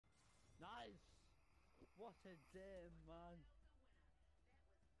What a day, man.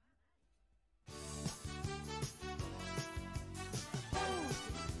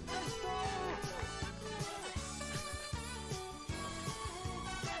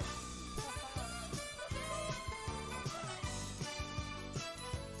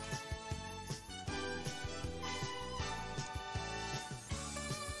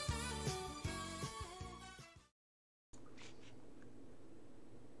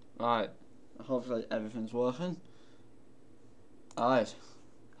 Right. Hopefully everything's working. Alright.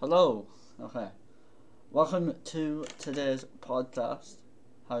 Hello. Okay. Welcome to today's podcast.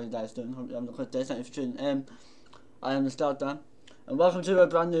 How are you guys doing? Hope you're having a good day. Thank you for tuning in. I am the Scout Dan. And welcome to a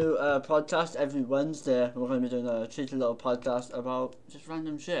brand new podcast. Every Wednesday we're going to be doing a cheeky little podcast about just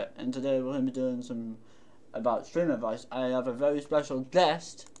random shit. And today we're going to be doing some about stream advice. I have a very special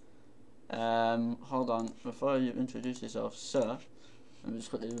guest. Hold on. Before you introduce yourself, sir. Let me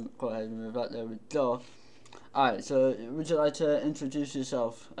just quickly go ahead and move that. There we go. Alright, so would you like to introduce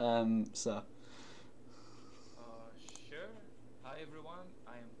yourself, sir? Sure. Hi everyone,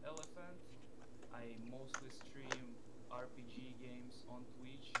 I am Elephant. I mostly stream RPG games on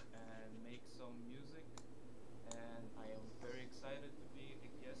Twitch and make some music, and I am very excited to be a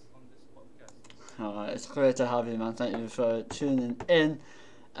guest on this podcast. Alright, it's great to have you, man. Thank you for tuning in.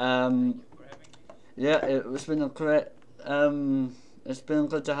 Thank you for having me. Yeah, it's been a great, it's been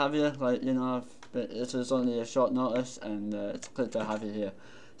good to have you. Like, you know, this is only a short notice, and it's good to have you here.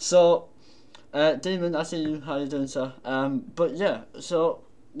 So, Damon, I see you. How you doing, sir? But yeah, so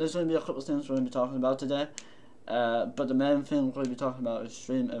there's going to be a couple of things we're going to be talking about today. But the main thing we're going to be talking about is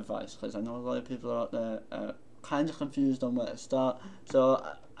stream advice, because I know a lot of people out there kind of confused on where to start. So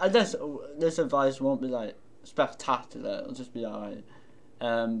I guess this advice won't be like spectacular. It'll just be alright.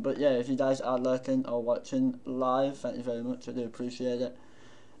 But yeah, if you guys are lurking or watching live, thank you very much. I do appreciate it.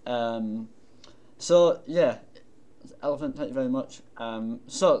 So yeah, Elephant, thank you very much.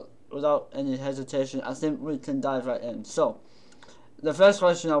 So without any hesitation, I think we can dive right in. So the first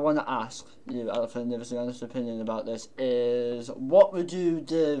question I want to ask you, Elephant, give us your honest opinion about this, is what would you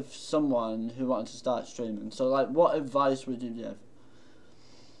give someone who wanted to start streaming? So like, what advice would you give?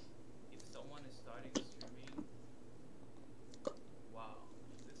 If someone is starting streaming, wow,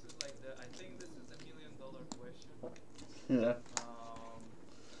 this is like I think this is $1 million question. Yeah.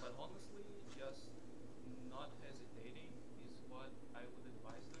 But honestly, just not hesitating is what I would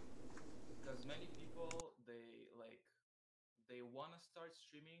advise them, because many people they want to start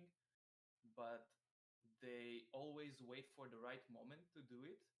streaming, but they always wait for the right moment to do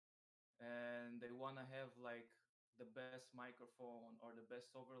it, and they want to have like the best microphone or the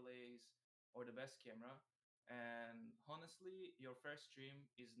best overlays or the best camera. And honestly, your first stream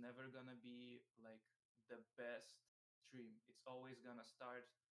is never gonna be like the best stream. It's always gonna start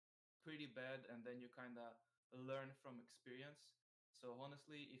pretty bad, and then you kind of learn from experience. So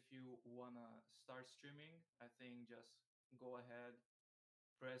honestly, if you wanna start streaming, I think just go ahead,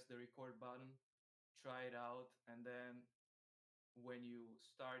 press the record button, try it out, and then when you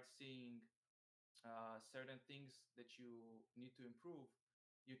start seeing certain things that you need to improve,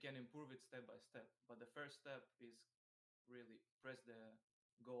 you can improve it step by step. But the first step is really press the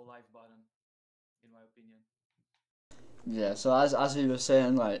go live button, in my opinion. Yeah, so as you were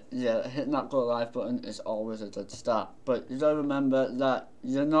saying, like, yeah, hitting that go live button is always a good start. But you gotta remember that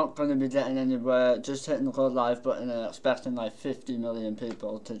you're not gonna be getting anywhere just hitting the go live button and expecting like 50 million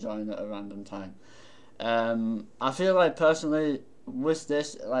people to join at a random time. I feel like personally with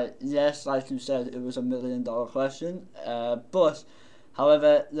this, like, yes, like you said, it was $1 million question. But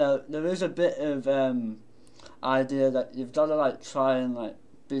however, there is a bit of idea that you've got to like try and like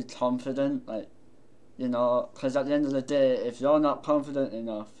be confident, like, you know, because at the end of the day, if you're not confident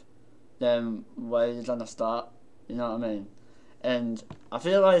enough, then where are you gonna start? You know what I mean? And I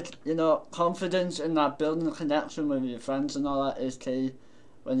feel like, you know, confidence in that building a connection with your friends and all that is key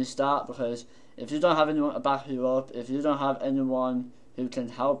when you start, because if you don't have anyone to back you up, if you don't have anyone who can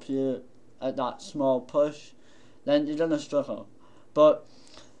help you at that small push, then you're gonna struggle. But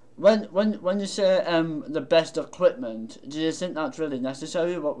when you say the best equipment, do you think that's really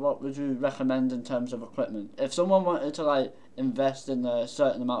necessary? What would you recommend in terms of equipment? If someone wanted to like invest in a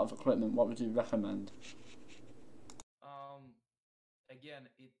certain amount of equipment, what would you recommend? Um, Again,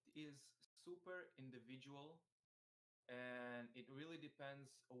 it is super individual, and it really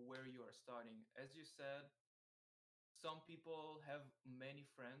depends where you are starting. As you said, some people have many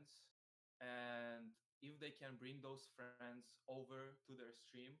friends, and if they can bring those friends over to their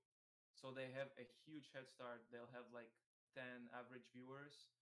stream, so they have a huge head start. They'll have like 10 average viewers,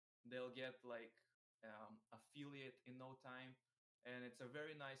 they'll get like affiliate in no time, and it's a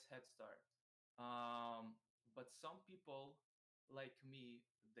very nice head start. Um, but some people like me,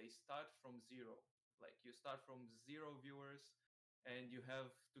 they start from zero. Like you start from zero viewers, and you have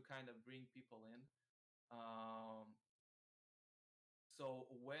to kind of bring people in. Um, so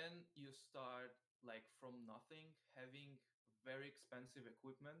when you start like from nothing, having very expensive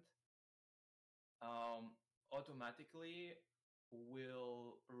equipment, um, automatically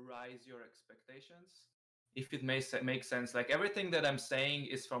will rise your expectations. If it makes sense, like everything that I'm saying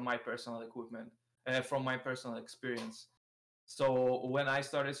is from my personal equipment, from my personal experience. So when I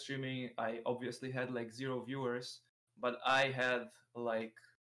started streaming, I obviously had like zero viewers, but I had like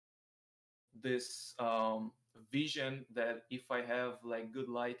this vision that if I have like good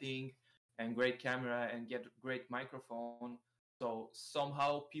lighting and great camera and get great microphone, so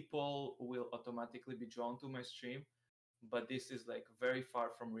somehow people will automatically be drawn to my stream. But this is like very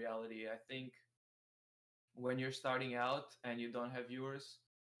far from reality. I think when you're starting out and you don't have viewers,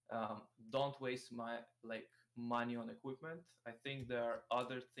 don't waste my like money on equipment. I think there are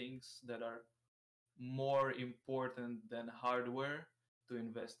other things that are more important than hardware to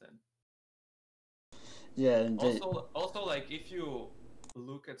invest in. Yeah, indeed. Also, like if you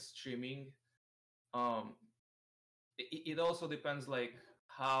look at streaming, um, it also depends like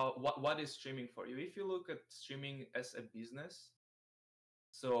how what is streaming for you. If you look at streaming as a business,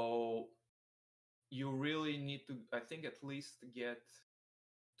 so you really need to, I think, at least get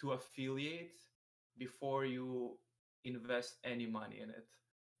to affiliate before you invest any money in it.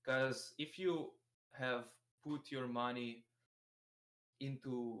 Because if you have put your money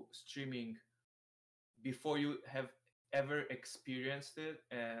into streaming before you have ever experienced it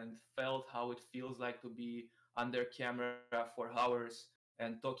and felt how it feels like to be under camera for hours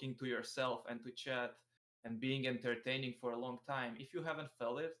and talking to yourself and to chat and being entertaining for a long time, if you haven't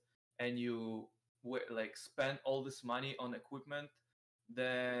felt it and you like spend all this money on equipment,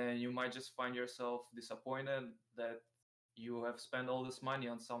 then you might just find yourself disappointed that you have spent all this money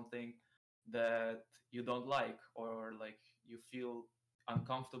on something that you don't like or like you feel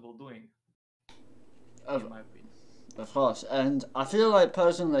uncomfortable doing, in Of, my opinion. of course. And I feel like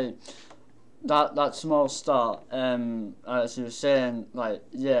personally, that small start, as you were saying, like,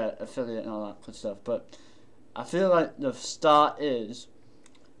 yeah, affiliate and all that good stuff, but I feel like the start is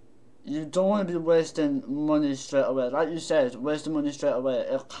you don't want to be wasting money straight away. Like you said, wasting money straight away,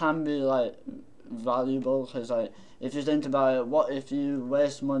 it can be like valuable because like if you think about it, what if you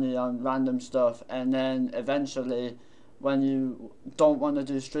waste money on random stuff and then eventually when you don't want to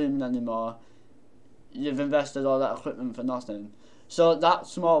do streaming anymore, you've invested all that equipment for nothing. So that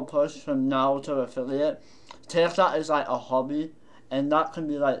small push from now to affiliate, take that as like a hobby, and that can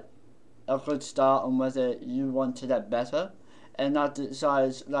be like a good start on whether you want to get better. And that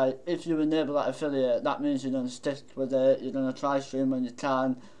decides, like, if you enable that affiliate, that means you're going to stick with it, you're going to try stream when you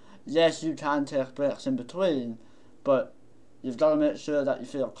can. Yes, you can take breaks in between, but you've got to make sure that you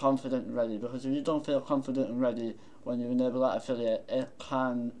feel confident and ready, because if you don't feel confident and ready when you enable that affiliate, it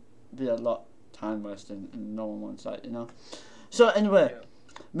can be a lot time wasting, and no one wants that, you know. So anyway,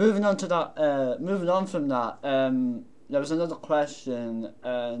 Yeah. moving on to that, moving on from that, there was another question,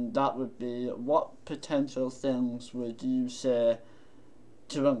 and that would be, what potential things would you say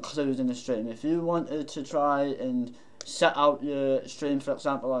to include in a stream? If you wanted to try and set out your stream, for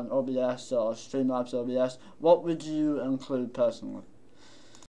example, on OBS or Streamlabs OBS, what would you include personally?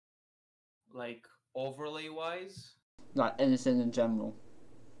 Like overlay wise, Like anything in general.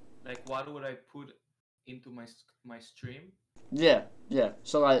 like what would I put into my stream? Yeah, yeah.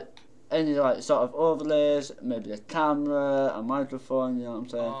 So like any like sort of overlays, maybe a camera, a microphone. You know what I'm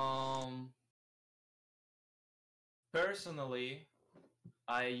saying? Um, personally,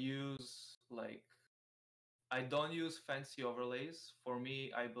 I use like I don't use fancy overlays. For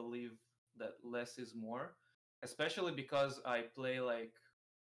me, I believe that less is more, especially because I play like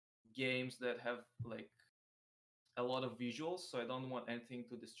games that have like a lot of visuals, so I don't want anything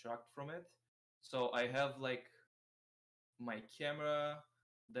to distract from it. So I have like my camera,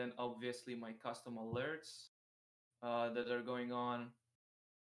 then obviously my custom alerts that are going on,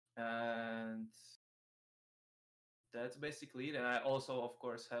 and that's basically it. And I also, of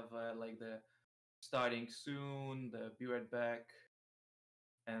course, have like the starting soon, the be right back,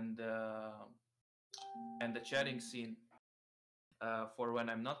 and and the chatting scene for when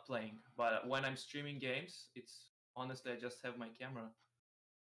I'm not playing. But when I'm streaming games, it's honestly I just have my camera.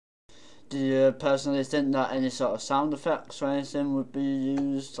 Do you personally think that any sort of sound effects or anything would be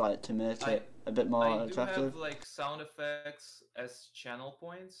used, like to make I it a bit I more do have attractive? like sound effects as channel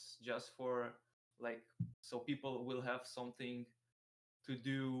points just for like so people will have something to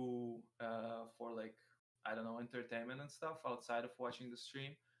do for like I don't know entertainment and stuff outside of watching the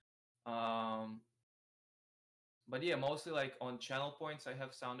stream. Um, but yeah, mostly like on channel points, I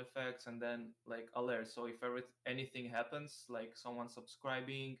have sound effects and then like alerts. So if anything happens, like someone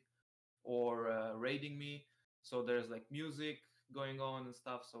subscribing or rating me, so there's like music going on and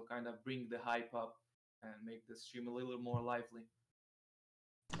stuff. So kind of bring the hype up and make the stream a little more lively.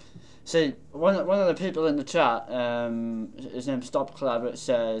 See, one of the people in the chat, his name's Stop Collaborate,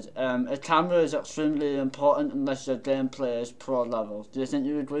 said, a camera is extremely important unless your gameplay is pro level. Do you think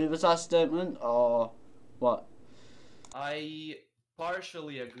you agree with that statement, or what? I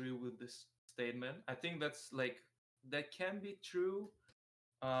partially agree with this statement. I think that can be true,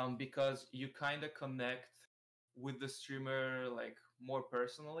 because you kind of connect with the streamer like more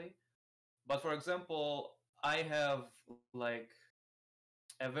personally. But for example, I have like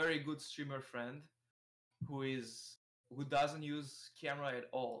a very good streamer friend who doesn't use camera at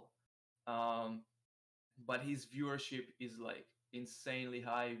all. Um, but his viewership is like insanely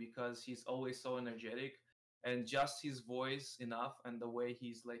high because he's always so energetic, and just his voice enough and the way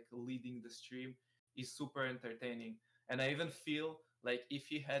he's like leading the stream is super entertaining. And I even feel like if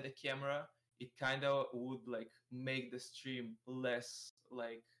he had a camera, it kind of would like make the stream less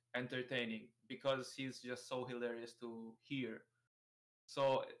like entertaining because he's just so hilarious to hear.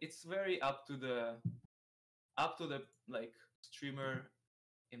 So it's very up to the like streamer,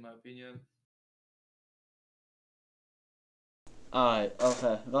 in my opinion. Alright,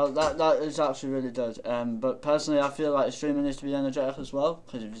 okay. Well, that is actually really good. But personally, I feel like streaming needs to be energetic as well.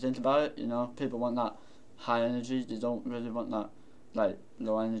 Because if you think about it, people want that high energy. They don't really want that like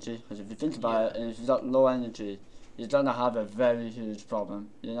low energy. Because if you think about it, Yeah, and if you've got low energy, you're gonna have a very huge problem.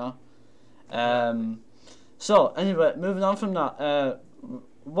 exactly. Um. So anyway, moving on from that.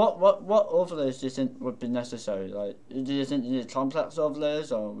 What overlays do you think would be necessary? Like, do you think you need complex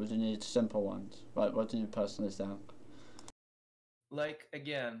overlays or would you need simple ones? Like, what do you personally think? Like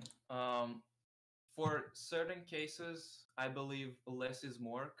again, for certain cases, I believe less is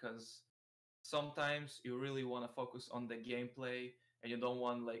more because sometimes you really want to focus on the gameplay and you don't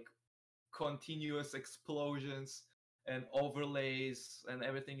want like continuous explosions and overlays and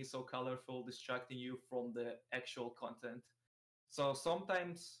everything is so colorful, distracting you from the actual content. So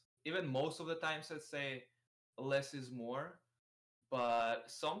sometimes, even most of the times, I'd say less is more, but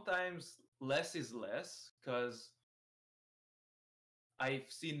sometimes less is less because I've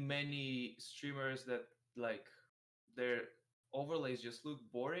seen many streamers that like their overlays just look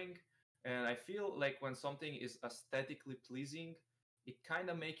boring, and I feel like when something is aesthetically pleasing, it kind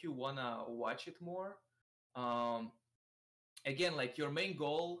of make you wanna watch it more. Um, Again, like your main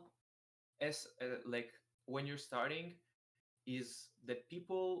goal as like when you're starting is that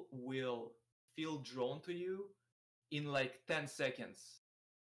people will feel drawn to you in like 10 seconds.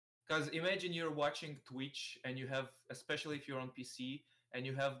 Because imagine you're watching Twitch and you have, especially if you're on PC, and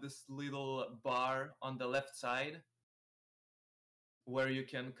you have this little bar on the left side where you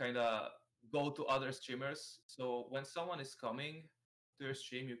can kind of go to other streamers. So when someone is coming to your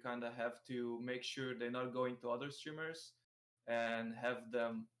stream, you kind of have to make sure they're not going to other streamers and have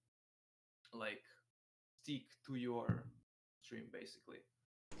them like stick to your stream basically.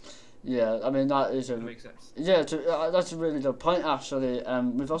 Yeah, I mean that is If that a makes sense. yeah, that's a really good point actually.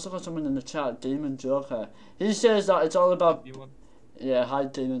 We've also got someone in the chat, Demon Joker. He says that it's all What's up, about Demon? yeah, hi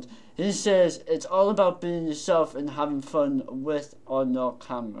Demon. He says it's all about being yourself and having fun with or no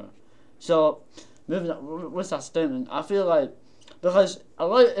camera. So, moving on, with that statement, I feel like because a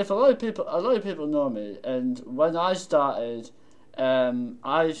lot of people know me, and when I started,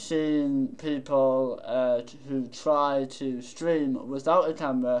 I've seen people who try to stream without a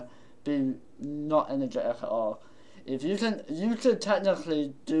camera be not energetic at all. If you could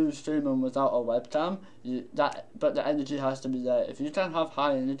technically do streaming without a webcam, but the energy has to be there. If you can have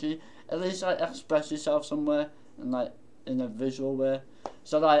high energy, at least like express yourself somewhere and like in a visual way.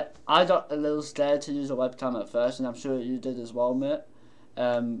 So like I got a little scared to use a webcam at first, and I'm sure you did as well, mate.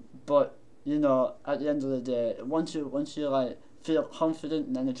 But at the end of the day, once you like feel confident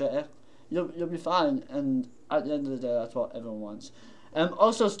and energetic, you'll be fine. And at the end of the day, that's what everyone wants.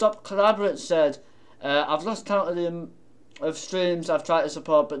 Also, Stop Collaborate said, I've lost count of of streams I've tried to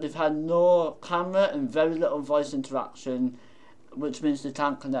support, but they've had no camera and very little voice interaction, which means they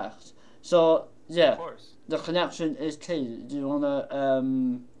can't connect. So Of yeah, course. the connection is key. Do you wanna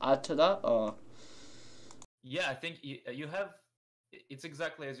add to that or? Yeah, I think you have. It's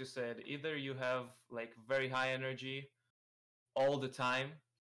exactly as you said. Either you have like very high energy all the time,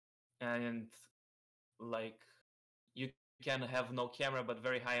 and like you can have no camera but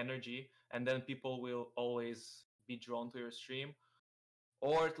very high energy, and then people will always be drawn to your stream,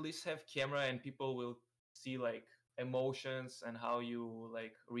 or at least have camera and people will see like emotions and how you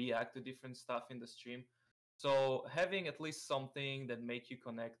like react to different stuff in the stream. So having at least something that make you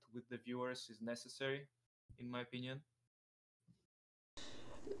connect with the viewers is necessary, in my opinion.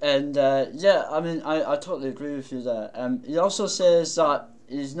 And yeah, I mean, I totally agree with you there. He also says that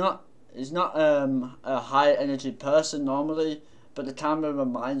he's not a high energy person normally, but the camera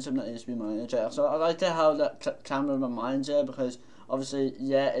reminds him that he's been more energetic. So I like it how that camera reminds you, because obviously,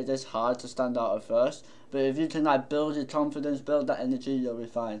 yeah, it is hard to stand out at first, but if you can like build your confidence, build that energy, you'll be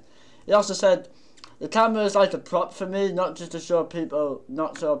fine. He also said the camera is like a prop for me, not just to show people,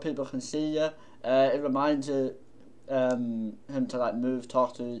 not so people can see you. It reminds you him to like move,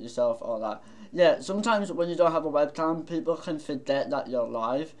 talk to yourself, all that. Yeah, sometimes when you don't have a webcam, people can forget that you're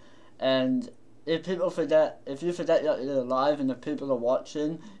live, and if you forget that you're live and if people are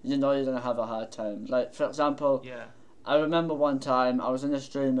watching, you know you're gonna have a hard time. Like for example, Yeah. I remember one time I was in a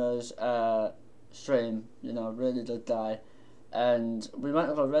streamer's stream, you know, really good guy, and we went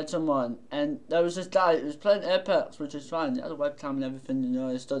to go raid someone, and there was this guy who was playing Apex, which is fine. He had a webcam and everything, you know,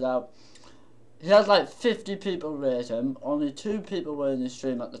 he stood out. He had like 50 people rate him. Only two people were in his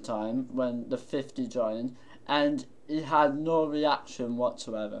stream at the time when the 50 joined, and he had no reaction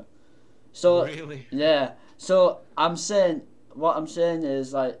whatsoever. So Really? yeah, so what I'm saying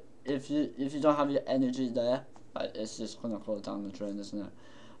is like if you don't have your energy there, like it's just gonna go down the drain, isn't it?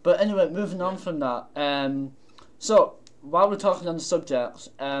 But anyway, moving Yeah. on from that, so while we're talking on the subject,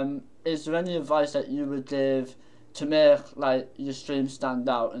 is there any advice that you would give to make like your stream stand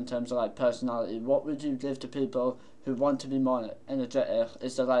out in terms of like personality? What would you give to people who want to be more energetic?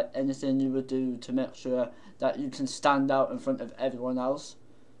 Is there like anything you would do to make sure that you can stand out in front of everyone else?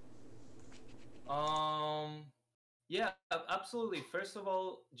 Um, yeah, absolutely. First of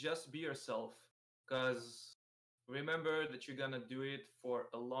all, just be yourself, because remember that you're gonna do it for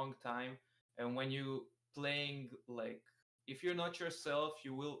a long time, and when you playing like, if you're not yourself,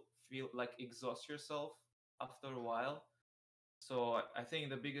 you will feel like exhaust yourself after a while. So I think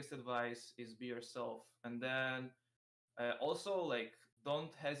the biggest advice is be yourself, and then also like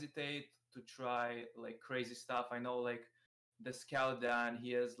don't hesitate to try like crazy stuff. I know like the Scout Dan,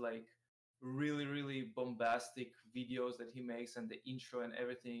 he has like really bombastic videos that he makes and the intro and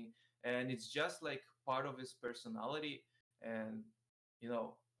everything, and it's just like part of his personality, and you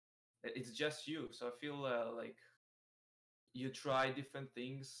know it's just you. So I feel like you try different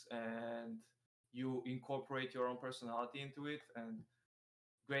things and you incorporate your own personality into it, and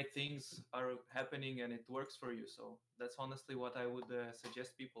great things are happening and it works for you. So that's honestly what I would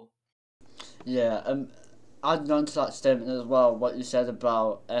suggest people. Yeah, adding on to that statement as well, what you said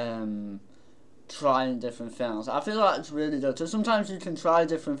about trying different things. I feel like it's really good. So sometimes you can try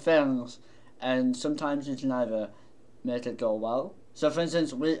different things, and sometimes you can either make it go well. So for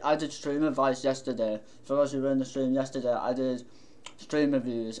instance, I did stream advice yesterday. For those who were in the stream yesterday, I did stream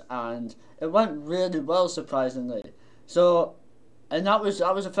reviews, and it went really well, surprisingly. So, and that was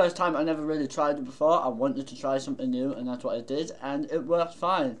the first time I never really tried it before. I wanted to try something new, and that's what I did, and it worked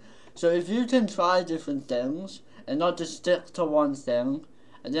fine. So if you can try different things and not just stick to one thing,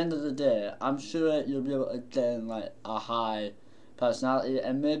 at the end of the day, I'm sure you'll be able to gain like a high personality,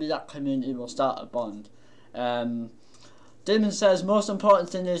 and maybe that community will start a bond. Um, Damon says most important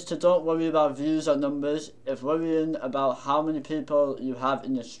thing is to don't worry about views or numbers. If worrying about how many people you have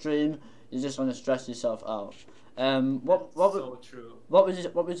in your stream, you just want to stress yourself out. Um, what That's what so true. what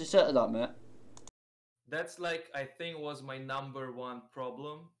would you say to that, mate? That's like, I think was my number one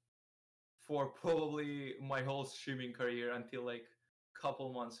problem for probably my whole streaming career until like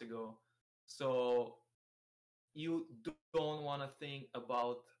couple months ago. So you don't want to think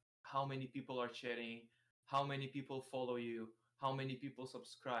about how many people are chatting, how many people follow you, how many people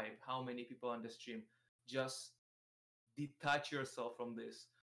subscribe, how many people on the stream. Just detach yourself from this,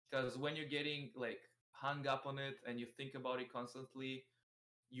 because when you're getting like hung up on it and you think about it constantly,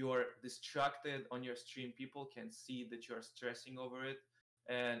 you're distracted on your stream. People can see that you're stressing over it,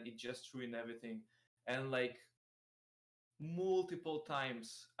 and it just ruin everything. And like multiple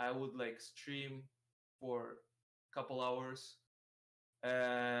times I would like stream for a couple hours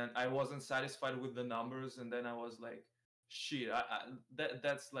and I wasn't satisfied with the numbers, and then I was like, shit,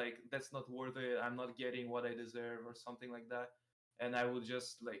 that's like that's not worth it. I'm not getting what I deserve or something like that, and I would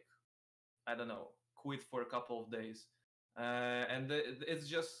just like, I don't know, quit for a couple of days. It's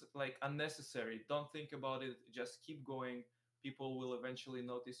just like unnecessary. Don't think about it. Just keep going. People will eventually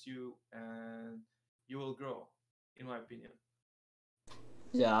notice you, and you will grow. In my opinion.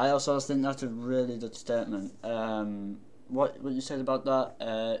 Yeah, I also think that's a really good statement. What you said about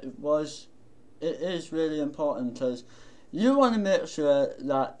that, it is really important because you want to make sure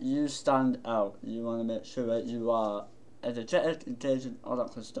that you stand out. You want to make sure that you are energetic, intelligent, all that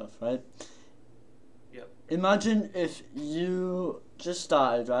kind of stuff, right? Yep. Imagine if you just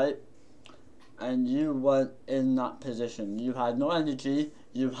started, right, and you weren't in that position. You had no energy,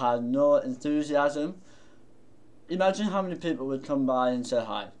 you had no enthusiasm. Imagine how many people would come by and say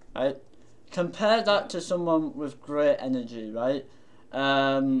hi, right? Compare that Yeah. to someone with great energy, right?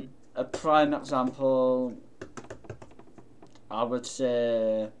 Mm-hmm. A prime example, I would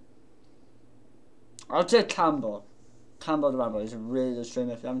say, Campbell. Campbell the Rambo is a really good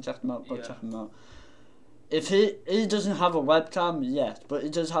streamer. If you haven't checked him out, go Yeah. check him out. If he doesn't have a webcam yet, but he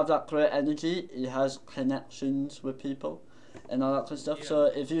does have that great energy. He has connections with people, and all that kind of stuff. Yeah. So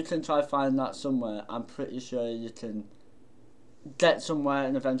if you can try find that somewhere, I'm pretty sure you can get somewhere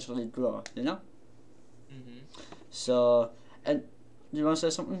and eventually grow. You know. Mm-hmm. So, and you want to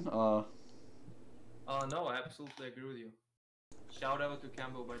say something? Or No, I absolutely agree with you. Shout out to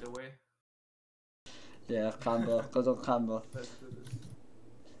Campbell, by the way. yeah, Campbell, good old Campbell. Let's do this.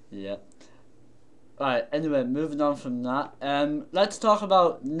 Yeah. Right. Anyway, moving on from that. Let's talk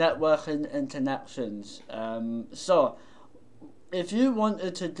about networking and connections. So if you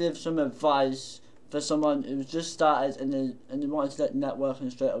wanted to give some advice for someone who's just started and they wanted to get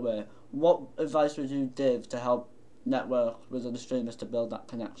networking straight away, what advice would you give to help network with other streamers to build that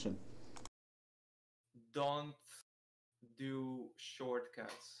connection? Don't do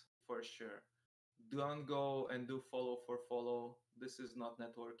shortcuts for sure. Don't go and do follow for follow. This is not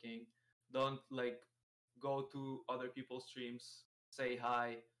networking. Don't like go to other people's streams, say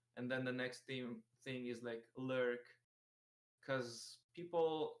hi, and then the next thing is like lurk, because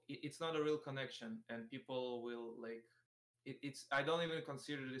people it's not a real connection, and people will like it's I don't even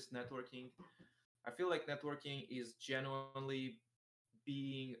consider this networking. I feel like networking is genuinely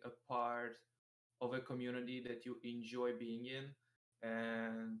being a part of a community that you enjoy being in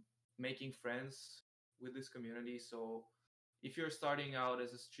and making friends with this community. So if you're starting out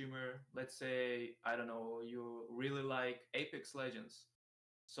as a streamer, let's say, I don't know, you really like Apex Legends.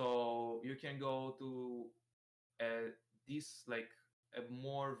 So you can go to this like a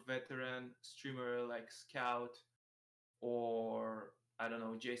more veteran streamer like Scout, or I don't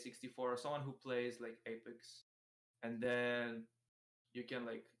know, J64, or someone who plays like Apex. And then you can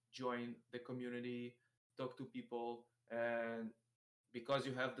like join the community, talk to people, and because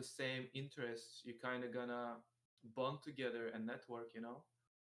you have the same interests, you kind of gonna bond together and network.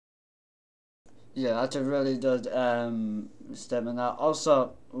 Yeah, that's a really good statement. That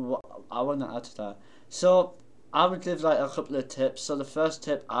also, I want to add to that. So, I would give like a couple of tips. So the first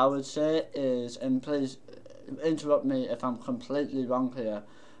tip I would say is, and please interrupt me if I'm completely wrong here,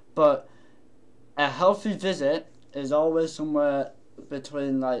 but a healthy visit is always somewhere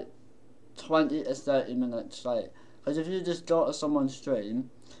between like 20 to 30 minutes. Like, because if you just go to someone's stream,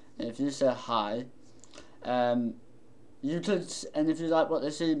 and if you say hi, um, you could, and if you like what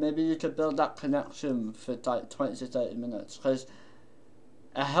they see, maybe you could build that connection for like 20 to 30 minutes. Because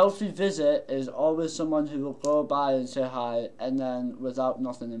a healthy visit is always someone who will go by and say hi and then without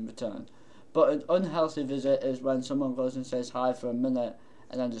nothing in return. But an unhealthy visit is when someone goes and says hi for a minute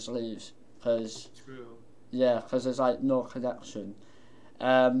and then just leaves. Because, True. yeah, because there's like no connection.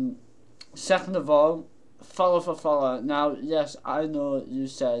 Um, Second of all, follow for follow. Now, yes, I know you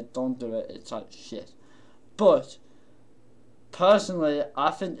said don't do it, it's like shit. But personally,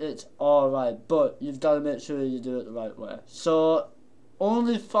 I think it's alright, but you've got to make sure you do it the right way. So,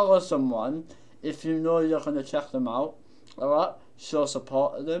 only follow someone if you know you're going to check them out. Alright? Show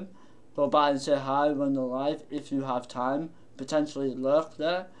support to them. Go by and say hi when they're live if you have time. Potentially lurk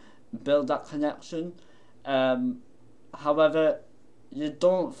there. Build that connection. Um, However, you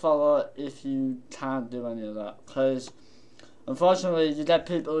don't follow if you can't do any of that. Because, unfortunately, you get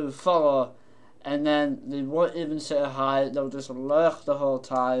people who follow and then they won't even say hi, they'll just lurk the whole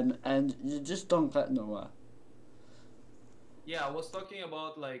time, and you just don't get nowhere. Yeah, I was talking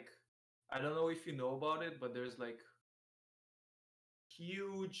about like, I don't know if you know about it, but there's like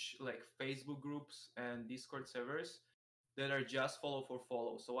huge like Facebook groups and Discord servers that are just follow for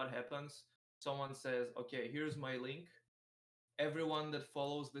follow. So what happens? Someone says, "Okay, here's my link. Everyone that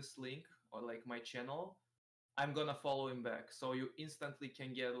follows this link or like my channel, I'm gonna follow him back." So you instantly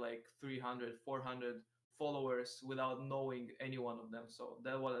can get like 300, 400 followers without knowing any one of them. So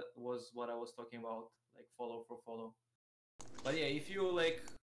that was what I was talking about, like follow for follow. But yeah, if you like,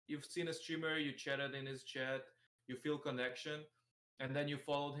 you've seen a streamer, you chatted in his chat, you feel connection, and then you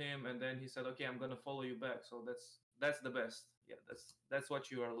followed him, and then he said, "Okay, I'm gonna follow you back." So that's the best. Yeah, that's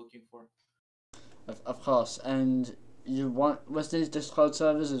what you are looking for. Of course, and you want with these Discord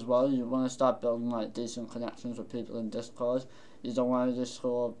servers as well. You want to start building like decent connections with people in Discord. You don't want to just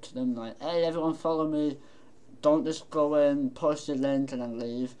go up to them like, "Hey, everyone, follow me." Don't just go in, post your link, and then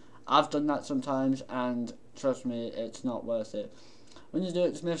leave. I've done that sometimes, and trust me, it's not worth it. When you do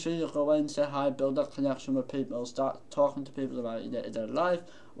it, just make sure you go in, say hi, build that connection with people, start talking to people about your day-to-day life,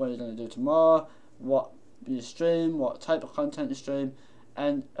 what you're going to do tomorrow, what you stream, what type of content you stream,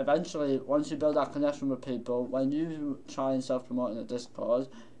 and eventually, once you build that connection with people, when you try and self-promote in a Discord,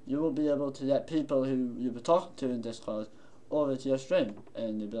 you will be able to get people who you were talking to in Discord over to your stream,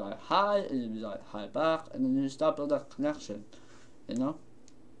 and you'll be like hi, and you'll be like hi back, and then you start building that connection, you know.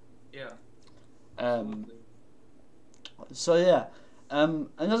 Yeah, Um. absolutely. So yeah,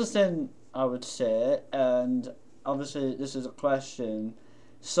 another thing I would say, and obviously this is a question.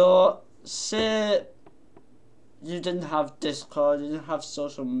 So say you didn't have Discord, you didn't have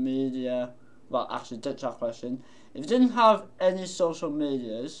social media. Well, actually, ditch that question. If you didn't have any social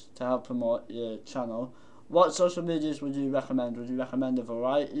medias to help promote your channel, what social medias would you recommend? Would you recommend a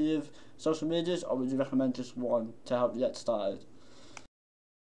variety of social medias, or would you recommend just one to help you get started?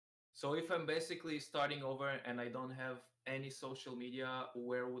 So if I'm basically starting over and I don't have any social media,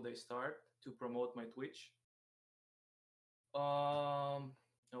 where would I start to promote my Twitch? Oh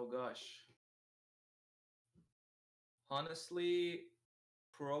gosh. Honestly,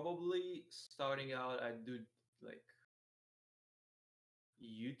 probably starting out I'd do like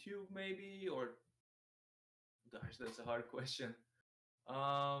YouTube maybe, or gosh, that's a hard question.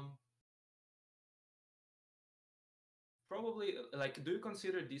 Um Probably like, do you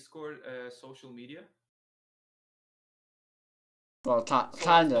consider Discord social media? Well, So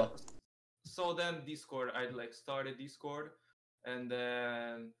kinda. so so then Discord, I'd like start a Discord and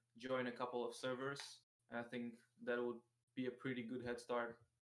then join a couple of servers. I think that would be a pretty good head start.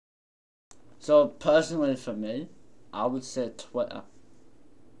 So personally, for me, I would say Twitter,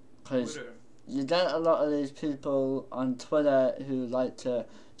 because Twitter. you get a lot of these people on Twitter who like to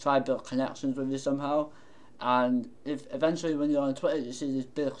try build connections with you somehow, and if eventually when you're on Twitter you see these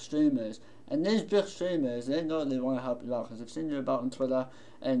big streamers, and these big streamers they know they want to help you out because they've seen you about on Twitter,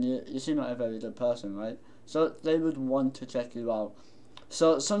 and you seem like a very good person, right? So they would want to check you out.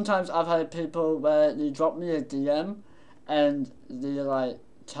 So sometimes I've had people where they drop me a DM and they like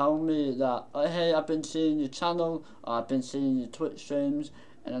tell me that, oh, hey, I've been seeing your channel, or I've been seeing your Twitch streams,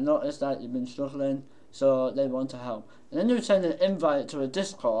 and I noticed that you've been struggling, so they want to help. And then they would send an invite to a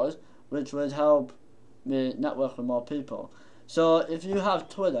Discord, which would help me network with more people. So if you have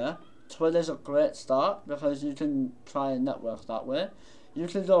Twitter, Twitter's a great start because you can try and network that way. You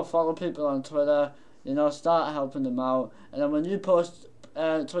can go follow people on Twitter, start helping them out, and then when you post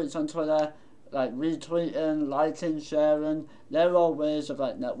tweets on Twitter, like retweeting, liking, sharing, they're all ways of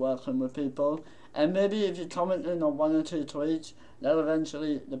like networking with people. And maybe if you're commenting on one or two tweets, they'll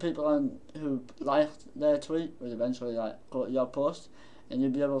eventually the people on who liked their tweet will eventually like go to your post, and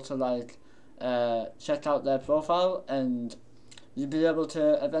you'll be able to like check out their profile, and you'll be able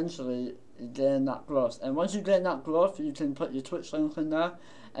to eventually gain that growth. And once you gain that growth, you can put your Twitch link in there,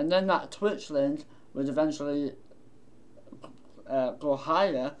 and then that Twitch link would eventually go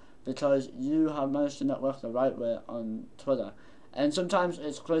higher because you have managed to network the right way on Twitter. And sometimes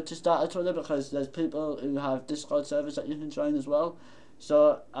it's good to start a Twitter because there's people who have Discord servers that you can join as well.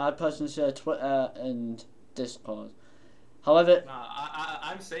 So I personally say Twitter and Discord. However, Nah,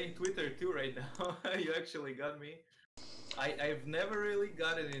 I'm saying Twitter too right now. You actually got me. I've never really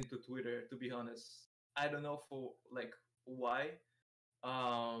gotten into Twitter, to be honest. I don't know for like why.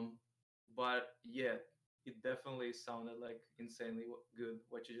 Um, but yeah, it definitely sounded like insanely good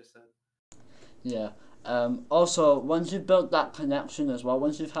what you just said. yeah. Also, once you've built that connection as well,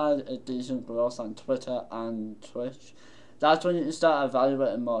 once you've had a decent growth on Twitter and Twitch, that's when you can start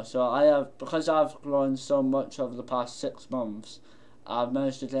evaluating more. So I have, because I've grown so much over the past 6 months, I've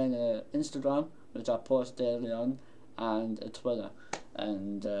managed to gain an Instagram, which I post daily on, and a Twitter,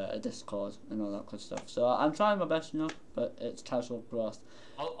 and a Discord, and all that good stuff. So I'm trying my best, but it's casual growth.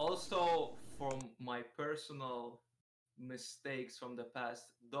 Also, from my personal mistakes from the past,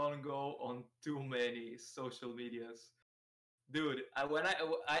 don't go on too many social medias. Dude,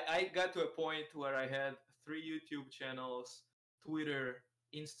 I got to a point where I had 3 YouTube channels, Twitter,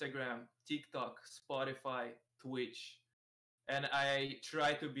 Instagram, TikTok, Spotify, Twitch, and I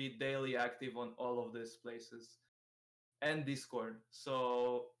try to be daily active on all of these places, and Discord.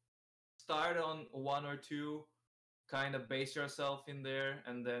 So start on one or two, kind of base yourself in there,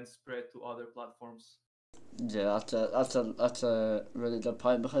 and then spread to other platforms. Yeah, that's a really good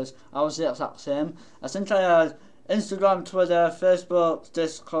point because I was the exact same. I think I had Instagram, Twitter, Facebook,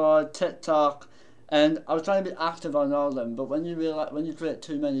 Discord, TikTok, And I was trying to be active on all of them, but when you realize, when you create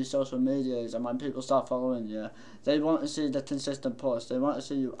too many social medias and when people start following you, they want to see the consistent posts. They want to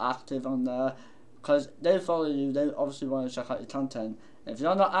see you active on there, because they follow you. They obviously want to check out your content. If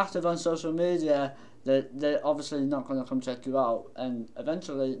you're not active on social media, they're obviously not going to come check you out, and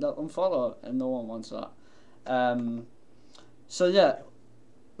eventually they'll unfollow, and no one wants that. Um, so yeah,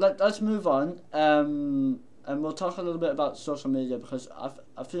 let's move on. And we'll talk a little bit about social media, because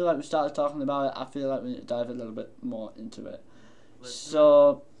I feel like we started talking about it. I feel like we need to dive a little bit more into it.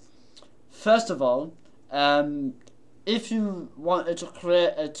 So, first of all, if you wanted to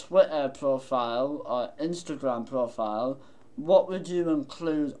create a Twitter profile or Instagram profile, what would you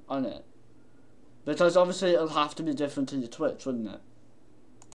include on it? Because obviously it'll have to be different to your Twitch, wouldn't it?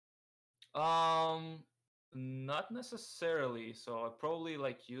 Um, Not necessarily. So I probably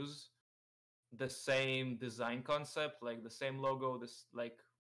like use the same design concept, like the same logo, this like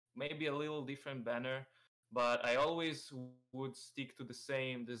maybe a little different banner, but I always would stick to the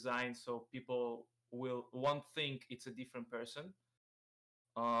same design so people will won't think it's a different person.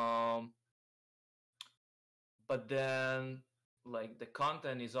 Um, but then like the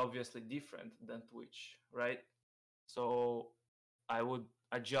content is obviously different than Twitch, right? So I would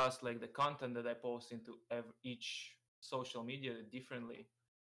adjust like the content that I post into each social media differently.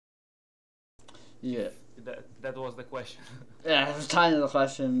 If Yeah. that was the question. Yeah, it was kind of the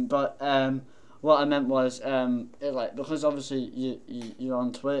question, but what I meant was because obviously you're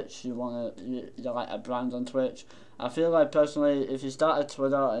on Twitch, you're like a brand on Twitch. I feel like personally, if you start a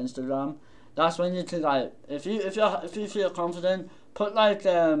Twitter or Instagram, that's when you can like if you feel confident, put like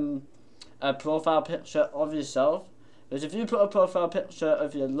a profile picture of yourself. Because if you put a profile picture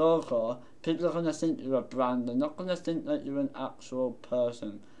of your logo, people are gonna think you're a brand. They're not gonna think that you're an actual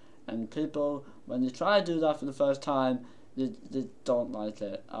person. And people, when they try to do that for the first time, they don't like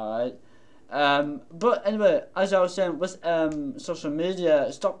it. All right. But anyway, as I was saying, with social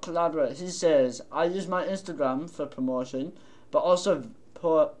media, Stop Collaborate, he says, I use my Instagram for promotion, but also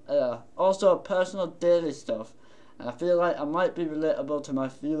personal daily stuff. And I feel like I might be relatable to my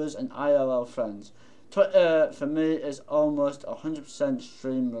viewers and IRL friends. Twitter, for me, is almost 100%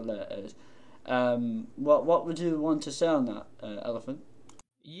 stream related. What would you want to say on that, Elephant?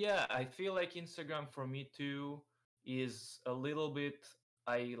 Yeah, I feel like Instagram for me too is a little bit,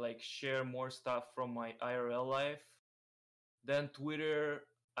 I like share more stuff from my IRL life than Twitter.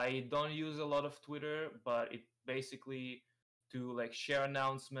 I don't use a lot of Twitter, but it basically to like share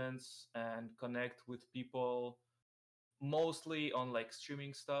announcements and connect with people mostly on like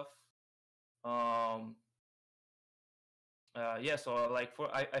streaming stuff. Um yeah, so like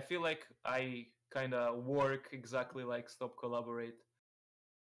I feel like I kind of work exactly like Stop Collaborate.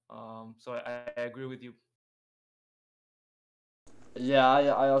 So I agree with you. Yeah,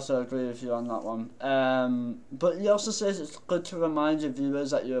 I also agree with you on that one. But he also says it's good to remind your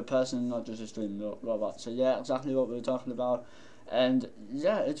viewers that you're a person, not just a streaming robot. So yeah, exactly what we were talking about, and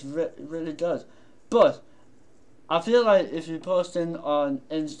yeah, it's really good. But I feel like if you're posting on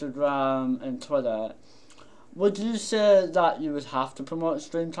Instagram and Twitter, would you say that you would have to promote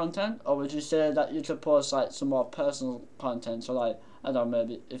stream content, or would you say that you could post like some more personal content? So like I don't know,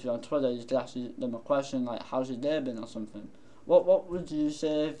 maybe if you're on Twitter, you could ask them a question like, "How's your day been?" or something. What would you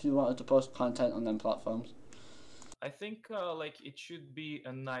say if you wanted to post content on them platforms? I think like it should be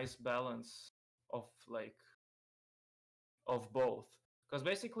a nice balance of like of both, because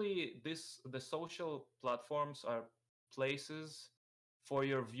basically this the social platforms are places for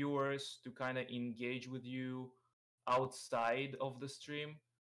your viewers to kind of engage with you outside of the stream.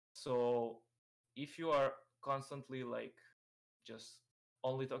 So if you are constantly like just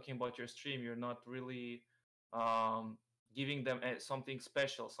only talking about your stream, you're not really um, giving them something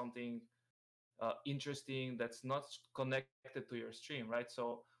special, something interesting that's not connected to your stream, right?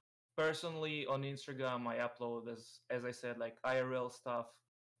 So personally on Instagram, I upload as I said, like IRL stuff,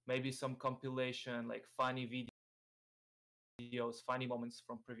 maybe some compilation, like funny videos, funny moments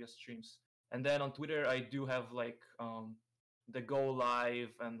from previous streams. And then on Twitter, I do have like the go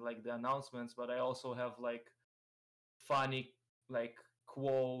live and like the announcements, but I also have like funny like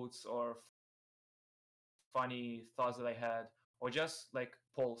quotes or funny thoughts that I had, or just like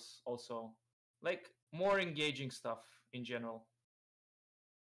polls also, like more engaging stuff in general.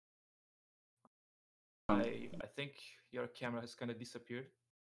 I think your camera has kind of disappeared.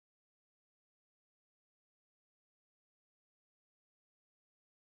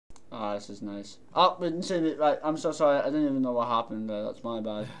 Ah, this is nice. Oh, we didn't see it. Right, I'm so sorry. I didn't even know what happened there. That's my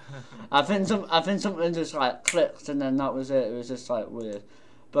bad. I think something just like clicked, and then that was it. It was just like weird.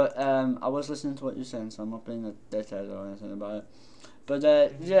 But I was listening to what you're saying, so I'm not being a dickhead or anything about it. But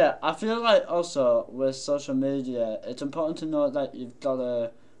Mm-hmm. yeah, I feel like also with social media, it's important to know that you've got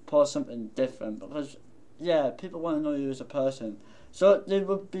to post something different because yeah, people want to know you as a person, so they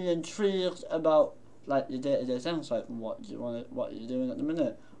would be intrigued about like your day to day things, like what you're doing at the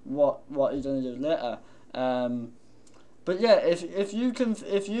minute, what you're gonna do later. Um, but yeah, if you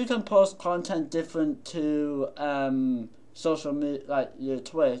can post content different to social media like your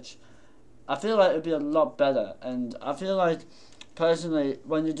Twitch, I feel like it'd be a lot better, and I feel like personally,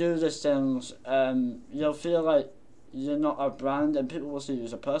 when you do these things, you'll feel like you're not a brand, and people will see you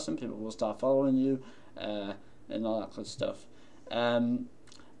as a person. People will start following you, uh, and all that good stuff. Um,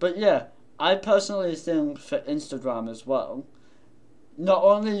 but yeah, I personally think for Instagram as well. Not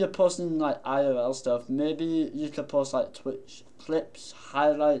only you're posting like IRL stuff, maybe you could post like Twitch clips,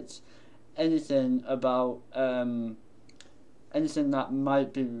 highlights, anything about anything that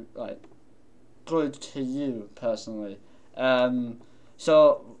might be like good to you personally. Um,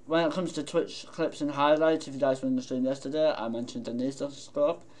 so when it comes to Twitch clips and highlights, if you guys were in the stream yesterday, I mentioned the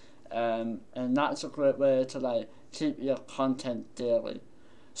TheScoutShow, and that's a great way to like keep your content daily.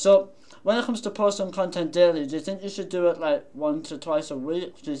 So when it comes to posting content daily, do you think you should do it like once or twice a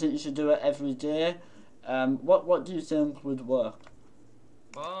week? Do you think you should do it every day? What do you think would work?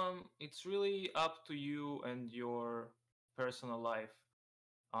 It's really up to you and your personal life.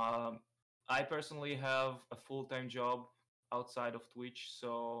 Um, I personally have a full-time job outside of Twitch,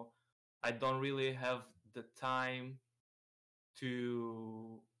 so I don't really have the time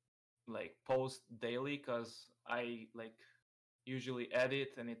to like post daily because I like usually edit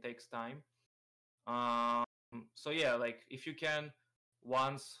and it takes time. Um, so yeah, like if you can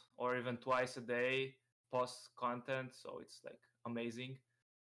once or even twice a day post content, so it's like amazing.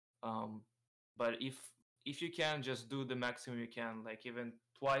 Um, but if you can just do the maximum you can, like even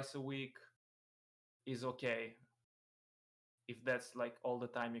twice a week is okay if that's like all the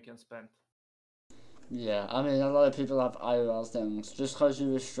time you can spend. Yeah, I mean, a lot of people have IRL things. Just because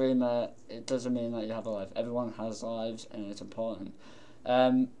you're a streamer, it doesn't mean that you have a life. Everyone has lives, and it's important.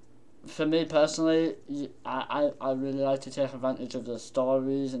 Um, for me personally, I really like to take advantage of the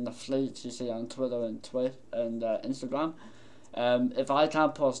stories and the fleets you see on Twitter and Instagram. If I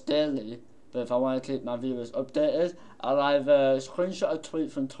can't post daily, but if I want to keep my viewers updated, I'll either screenshot a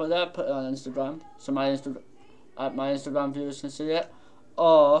tweet from Twitter, put it on Instagram, so my Instagram viewers can see it,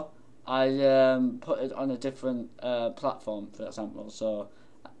 or I put it on a different platform, for example. So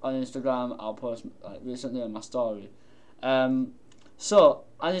on Instagram, I'll post like recently on my story. Um, so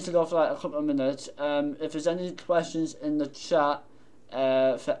I need to go for like a couple of minutes. If there's any questions in the chat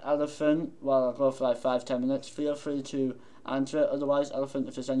for Elephant, well, I'll go for like 5-10 minutes. Feel free to answer it. Otherwise, Elephant,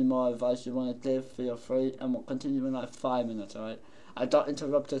 if there's any more advice you want to give, feel free, and we'll continue in like 5 minutes. All right. I got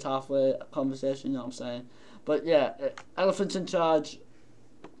interrupted halfway a conversation. You know what I'm saying? But yeah, Elephant's in charge.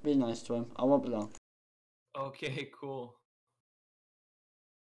 Be nice to him. I won't be long. Okay, cool.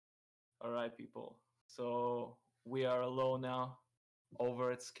 All right, people. So we are alone now over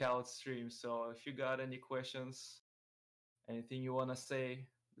at Scout Stream. So if you got any questions, anything you wanna say,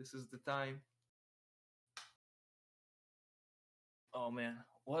 this is the time. Oh man,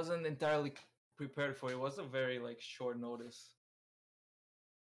 wasn't entirely prepared for it. It was a very like short notice.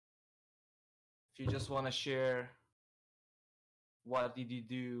 If you just wanna share what did you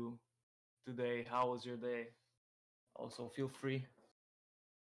do today, how was your day, also feel free.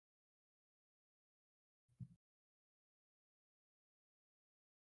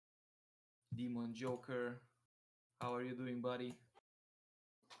 Demon Joker, how are you doing, buddy?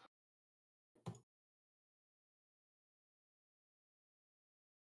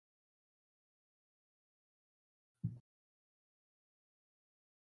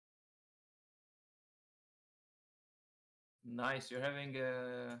 Nice. You're having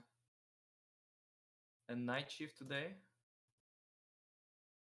a night shift today?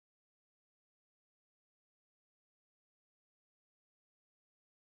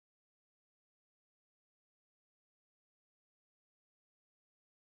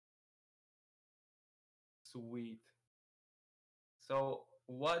 Sweet. So,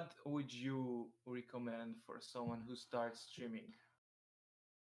 what would you recommend for someone who starts streaming?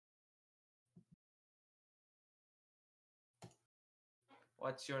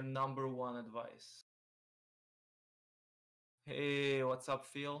 What's your number one advice? Hey, what's up,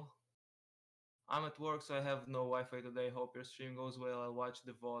 Phil? I'm at work, so I have no Wi-Fi today. Hope your stream goes well. I'll watch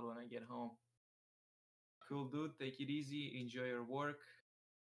the VOD when I get home. Cool, dude. Take it easy. Enjoy your work.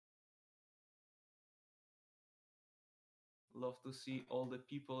 Love to see all the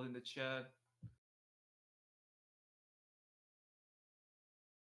people in the chat.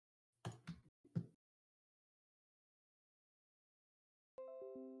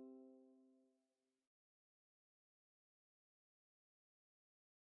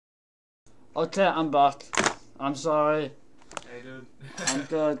 Okay, I'm back. I'm sorry. Hey, dude. I'm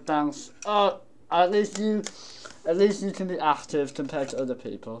good, thanks. Oh, at least you, at least you can be active compared to other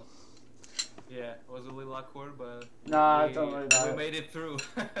people. Yeah, it was a little awkward, but we Nah, don't we worry we about it. made it through.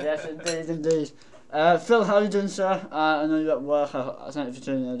 Yes, indeed, indeed. Phil, how are you doing, sir? I know you're at work. I thank you for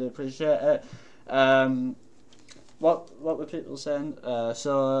tuning in. I do appreciate it. Um, what were people saying?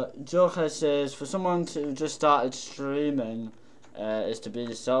 Joker says for someone to just started streaming, is to be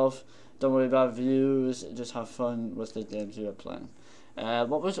yourself. Don't worry about views. Just have fun with the games you are playing.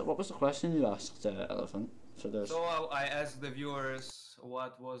 What was the question you asked, Elephant, for this? So I asked the viewers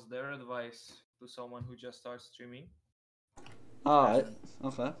what was their advice to someone who just starts streaming, All right. and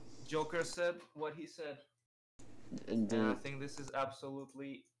Okay. Joker said what he said, and I Indeed. think this is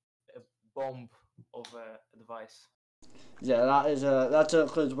absolutely a bomb of advice. Yeah, that's a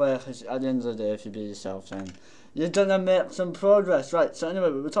good way. Cause at the end of the day, if you be yourself, then you're gonna make some progress, right? So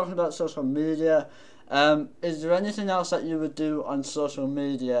anyway, we were talking about social media. Is there anything else that you would do on social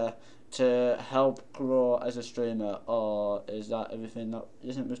media to help grow as a streamer, or is that everything that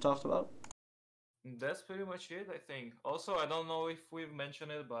you think we've talked about? That's pretty much it, I think. Also, I don't know if we've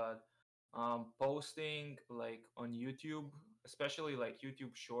mentioned it, but posting like on YouTube, especially like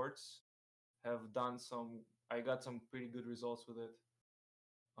YouTube Shorts, have done some. I got some pretty good results with it.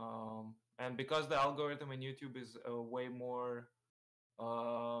 And because the algorithm in YouTube is way more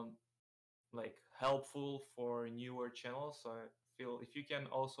um, like helpful for newer channels, so I feel if you can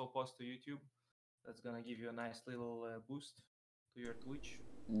also post to YouTube, that's gonna give you a nice little boost to your Twitch.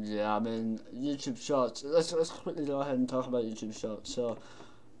 Yeah, I mean YouTube Shorts. Let's quickly go ahead and talk about YouTube Shorts. So,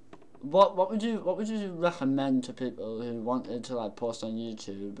 what would you recommend to people who wanted to like post on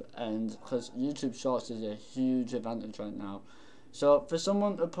YouTube, and because YouTube Shorts is a huge advantage right now. So for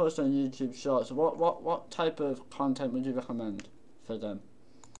someone to post on YouTube Shorts, what type of content would you recommend for them?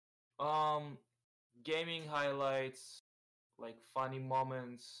 Um, Gaming highlights, like funny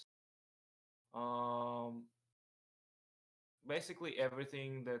moments, um, basically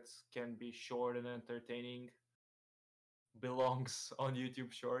everything that can be short and entertaining belongs on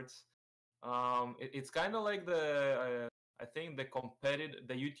YouTube Shorts. It's kind of like I think the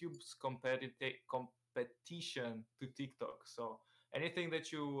YouTube's competition to TikTok. So anything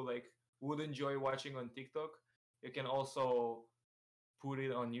that you like would enjoy watching on TikTok, you can also put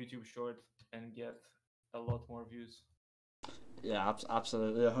it on YouTube Short and get a lot more views. Yeah,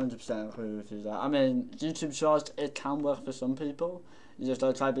 absolutely, 100% agree with you there. I mean, YouTube Shorts, it can work for some people. You just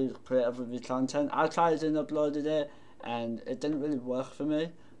gotta try to be creative with your content. I tried and uploaded it, and it didn't really work for me.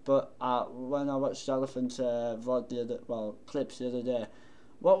 But when I watched Elephant's clips the other day,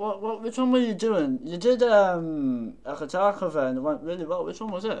 which one were you doing? You did a guitar cover and it went really well. Which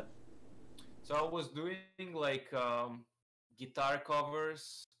one was it? So I was doing like guitar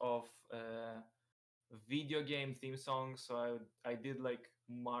covers of video game theme songs. So I did like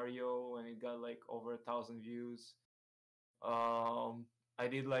Mario and it got like over 1,000 views. I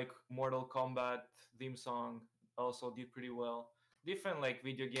did like Mortal Kombat theme song, also did pretty well. Different like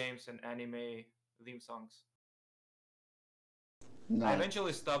video games and anime theme songs. I Nice.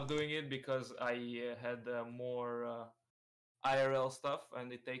 eventually stopped doing it because I had more IRL stuff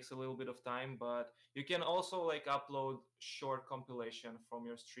and it takes a little bit of time. But you can also like upload short compilation from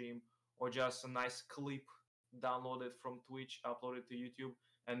your stream or just a nice clip, download it from Twitch, upload it to YouTube,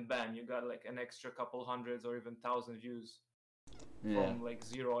 and bam, you got like an extra couple hundreds or even 1,000 views Yeah. from like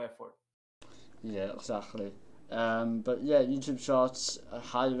zero effort. Yeah, exactly. But yeah, YouTube Shorts, I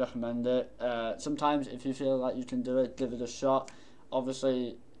highly recommend it. Sometimes if you feel like you can do it, give it a shot.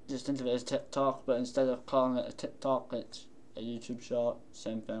 Obviously, just think of it as TikTok, but instead of calling it a TikTok, it's a YouTube Short,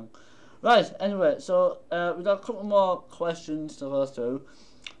 same thing. Right, anyway, so we've got a couple more questions to go through.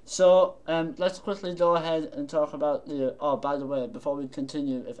 So let's quickly go ahead and talk about the. Oh, by the way, before we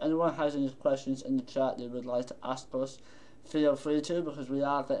continue, if anyone has any questions in the chat they would like to ask us, feel free to because we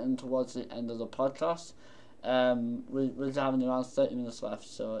are getting towards the end of the podcast. We're having around 30 minutes left,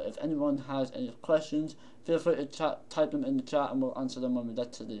 so if anyone has any questions, feel free to type them in the chat and we'll answer them when we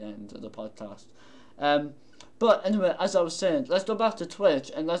get to the end of the podcast. Um, but anyway, as I was saying, let's go back to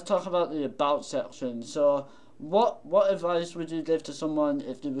Twitch and let's talk about the about section. So, what advice would you give to someone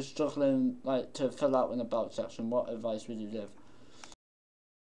if they were struggling like to fill out an about section? What advice would you give?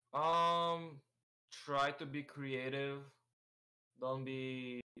 Um, Try to be creative. Don't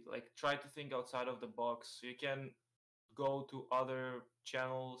be like try to think outside of the box. You can go to other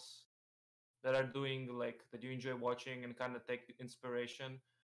channels that are doing like that you enjoy watching and kind of take inspiration,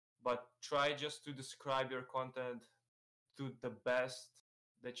 but try just to describe your content to the best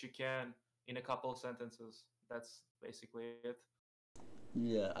that you can in a couple of sentences. That's basically it.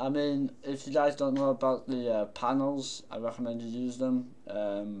 Yeah, I mean, if you guys don't know about the panels, I recommend you use them.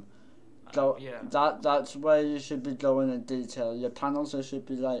 Go Yeah. that's where you should be going in detail. Your panels should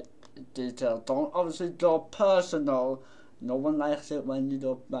be like detailed. Don't obviously go personal. No one likes it when you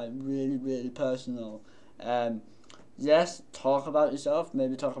go like really personal. Um, yes, talk about yourself.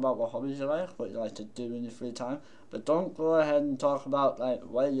 Maybe talk about what hobbies you like, what you like to do in your free time. But don't go ahead and talk about like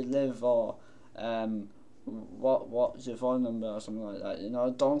where you live or um, what's your phone number or something like that. You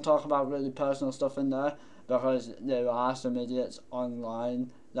know, don't talk about really personal stuff in there because there are some idiots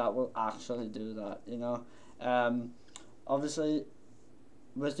online that will actually do that. You know, um, obviously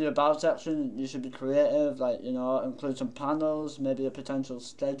with the about section, you should be creative. Like include some panels, maybe a potential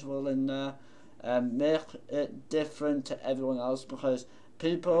schedule in there, and make it different to everyone else because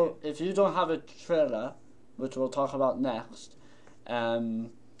Okay. people, if you don't have a trailer, which we'll talk about next,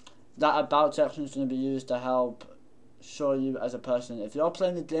 um, that about section is going to be used to help show you as a person. If you're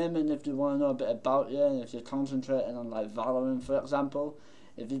playing the game and if you want to know a bit about you and if you're concentrating on like Valorant for example,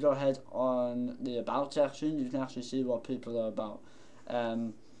 if you go ahead on the about section, you can actually see what people are about.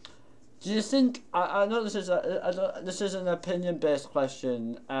 Um, do you think I know this is an opinion based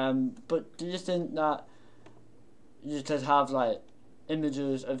question, but do you think that you could have like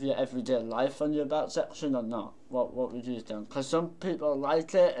images of your everyday life on your about section or not? What would you think? Because some people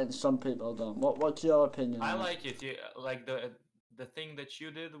like it and some people don't. What's your opinion I on it? like it. Yeah, like the thing that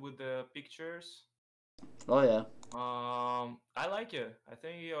you did with the pictures. Oh yeah, I like it. I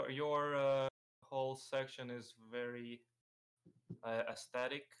think your whole section is very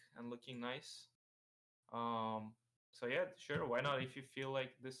aesthetic and looking nice. Um, so yeah, sure. Why not? If you feel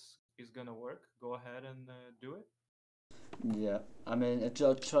like this is gonna work, go ahead and do it. yeah. I mean, it's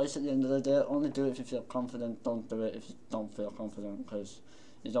your choice at the end of the day. Only do it if you feel confident. Don't do it if you don't feel confident because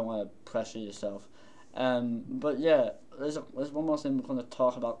you don't want to pressure yourself. But yeah, there's one more thing we're going to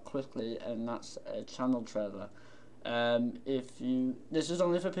talk about quickly, and that's a channel trailer. If you this is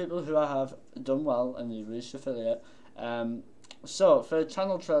only for people who have done well and you reached affiliate. Um, so for a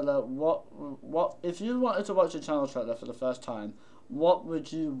channel trailer, what if you wanted to watch a channel trailer for the first time? What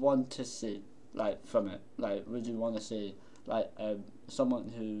would you want to see like from it? Like, would you want to see like someone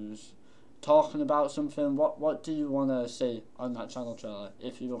who's talking about something? What do you want to see on that channel trailer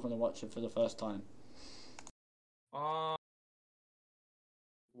if you were going to watch it for the first time? Um,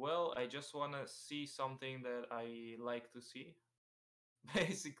 well, I just wanna see something that I like to see.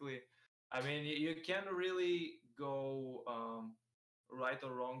 Basically, I mean, you can't really go right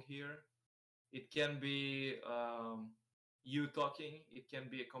or wrong here. It can be you talking. It can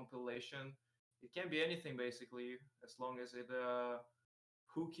be a compilation. It can be anything basically, as long as it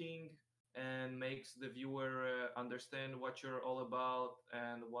hooking and makes the viewer understand what you're all about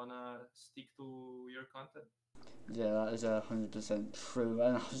and wanna stick to your content. Yeah, that is 100% true,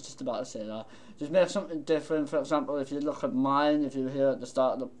 and I was just about to say that. Just make something different. For example, if you look at mine, if you were here at the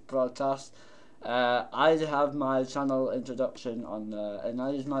start of the broadcast, I have my channel introduction on there, and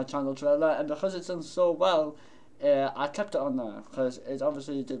I use my channel trailer, and because it's done so well, I kept it on there because it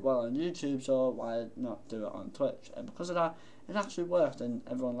obviously did well on YouTube, so why not do it on Twitch? And because of that, it actually worked, and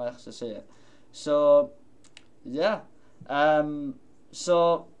everyone likes to see it. So yeah. Um,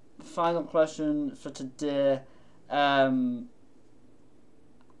 so, final question for today. Um,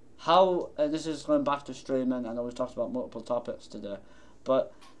 how, this is going back to streaming, I know we've talked about multiple topics today,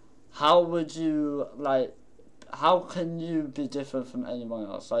 but how would you, like, how can you be different from anyone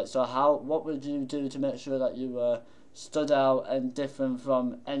else? Like, so what would you do to make sure that you were stood out and different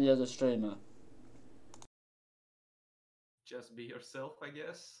from any other streamer? Just be yourself, I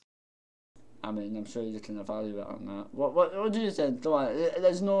guess. I mean, I'm sure you can evaluate on that. What do you think? Go on.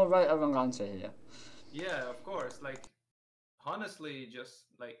 There's no right or wrong answer here. Yeah, of course. Like honestly, just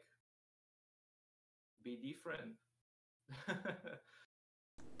like be different.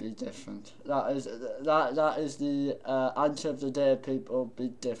 Be different. That is the answer of the day, people. Be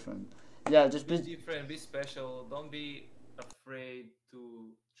different. Yeah, just Be be. different, be special. Don't be afraid to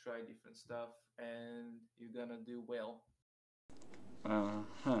try different stuff, and you're gonna do well.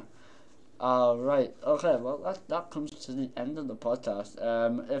 Huh. All right. Okay. Well, that comes to the end of the podcast.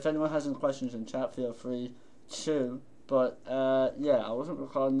 If anyone has any questions in chat, feel free to. But yeah, I wasn't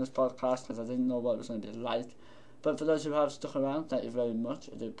recording this podcast because I didn't know what it was going to be like. But for those who have stuck around, thank you very much.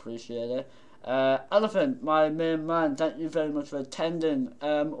 I do appreciate it. Elephant, my main man, thank you very much for attending.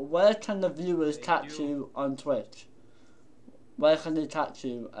 Where can the viewers Thank catch you. you on Twitch? Where can they catch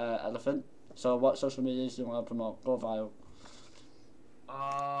you, Elephant? So what social medias do you want to promote? Go viral.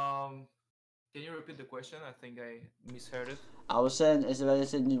 Um, can you repeat the question? I think I misheard it. I was saying, is there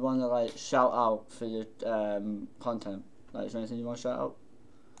anything you want to like shout out for your content? Like, is there anything you want to shout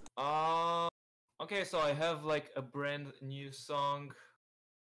out? Okay, so I have like a brand new song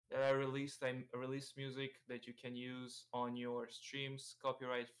that I released. I released music that you can use on your streams,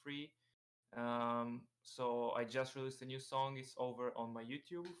 copyright free. So I just released a new song. It's over on my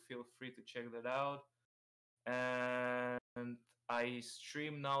YouTube. Feel free to check that out. And I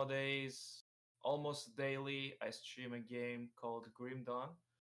stream nowadays almost daily. I stream a game called Grim Dawn.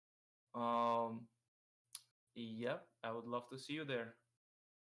 Um, yep, I would love to see you there.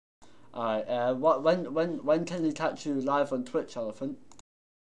 Alright, when can they catch you live on Twitch, Elephant?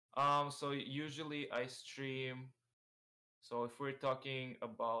 So usually I stream. So if we're talking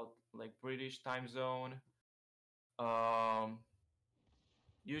about like British time zone, um,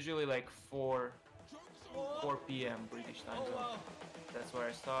 usually like 4 p.m. British time zone. That's where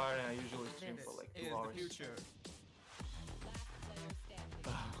I start, and I usually stream for like 2 hours.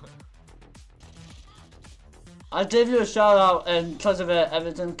 I gave you a shout out, and because of it,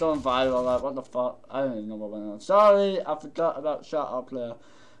 everything's going viral. Like, what the fuck? I don't even know what went on. Sorry, I forgot about shout out player.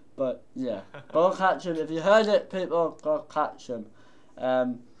 But yeah, go catch him. If you heard it, people, go catch him.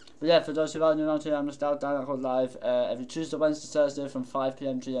 But yeah, for those who are new around here, I'm TheScoutShow live every Tuesday, Wednesday, Thursday from 5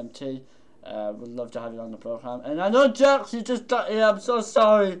 p.m. GMT. Would love to have you on the program. And I know, Jax, you just got here. I'm so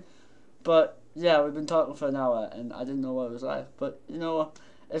sorry. But yeah, we've been talking for an hour, and I didn't know what it was like. But you know what?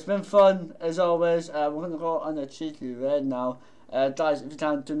 It's been fun, as always. We're going to go on a cheeky raid now. Guys, if you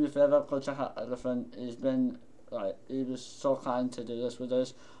can, do me a favour, go check out Elephant. He was so kind to do this with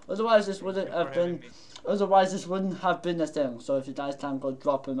us. Otherwise, this wouldn't have been. Otherwise, this wouldn't have been a thing. So if you guys can, go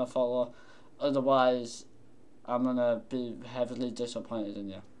drop him a follow. Otherwise, I'm gonna be heavily disappointed in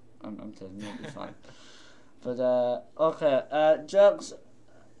you. I'm kidding. You'll be fine. But okay, Jerks.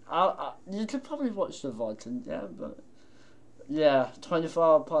 You could probably watch the VOD, and yeah, but yeah,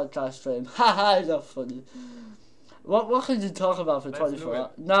 24-hour podcast stream. Haha, that's funny. What can you talk about for 24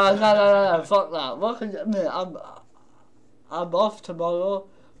 hours? No, fuck that. What can you, I mean, I'm off tomorrow,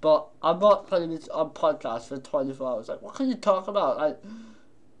 but I'm not going to be on podcast for 24 hours. Like, what can you talk about? Like,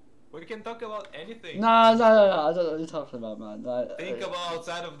 we can talk about anything. No, I don't know what you're talking about, man. Like, think about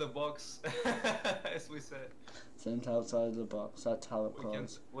outside of the box, as we said. Think outside of the box. That's how it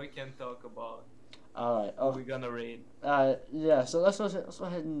goes. We can talk about. Alright. Who we're gonna raid. Yeah. So let's go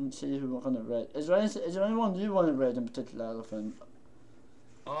ahead and see who we're gonna raid. Is there anyone you want to raid in particular, Elephant?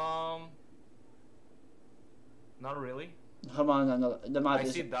 Not really. Come on, there might I be.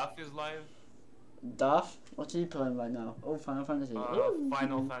 see Duff is live. Duff? What's he playing right now? Oh, Final Fantasy.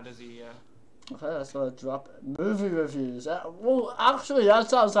 Final Fantasy, yeah. Okay, let's go drop movie reviews. Well, actually, that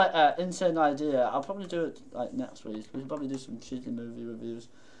sounds like an insane idea. I'll probably do it like next week. We should probably do some cheeky movie reviews.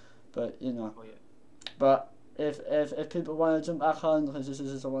 But you know. Oh, yeah. But if people want to jump back on, because this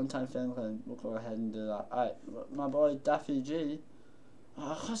is a one-time thing, then we'll go ahead and do that. Alright, my boy Daffy G.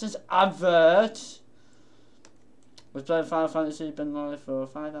 Because it's advert. We've played Final Fantasy, been live for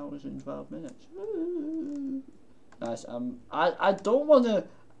 5 hours and 12 minutes. Woo. Nice. I don't want to.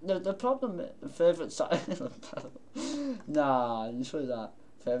 The problem is the favourite side of the pillow. Nah, you should that.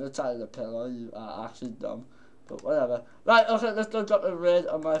 Favourite side of the pillow, you are actually dumb. But whatever. Right, okay, let's go drop a raid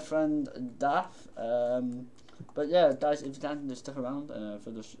on my friend Daff. But yeah, guys, if you can, just stick around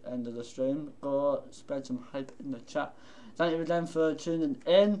for the end of the stream. Go spread some hype in the chat. Thank you again for tuning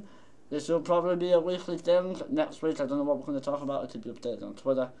in. This will probably be a weekly thing. Next week, I don't know what we're going to talk about. It'll be updated on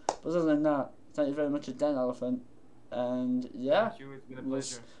Twitter. But other than that, thank you very much again, Elephant. And yeah, Thank you. It's been a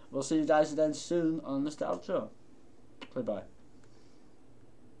pleasure. We'll see you guys again soon on the TheScoutShow. Goodbye.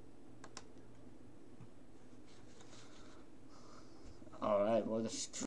 Alright, what a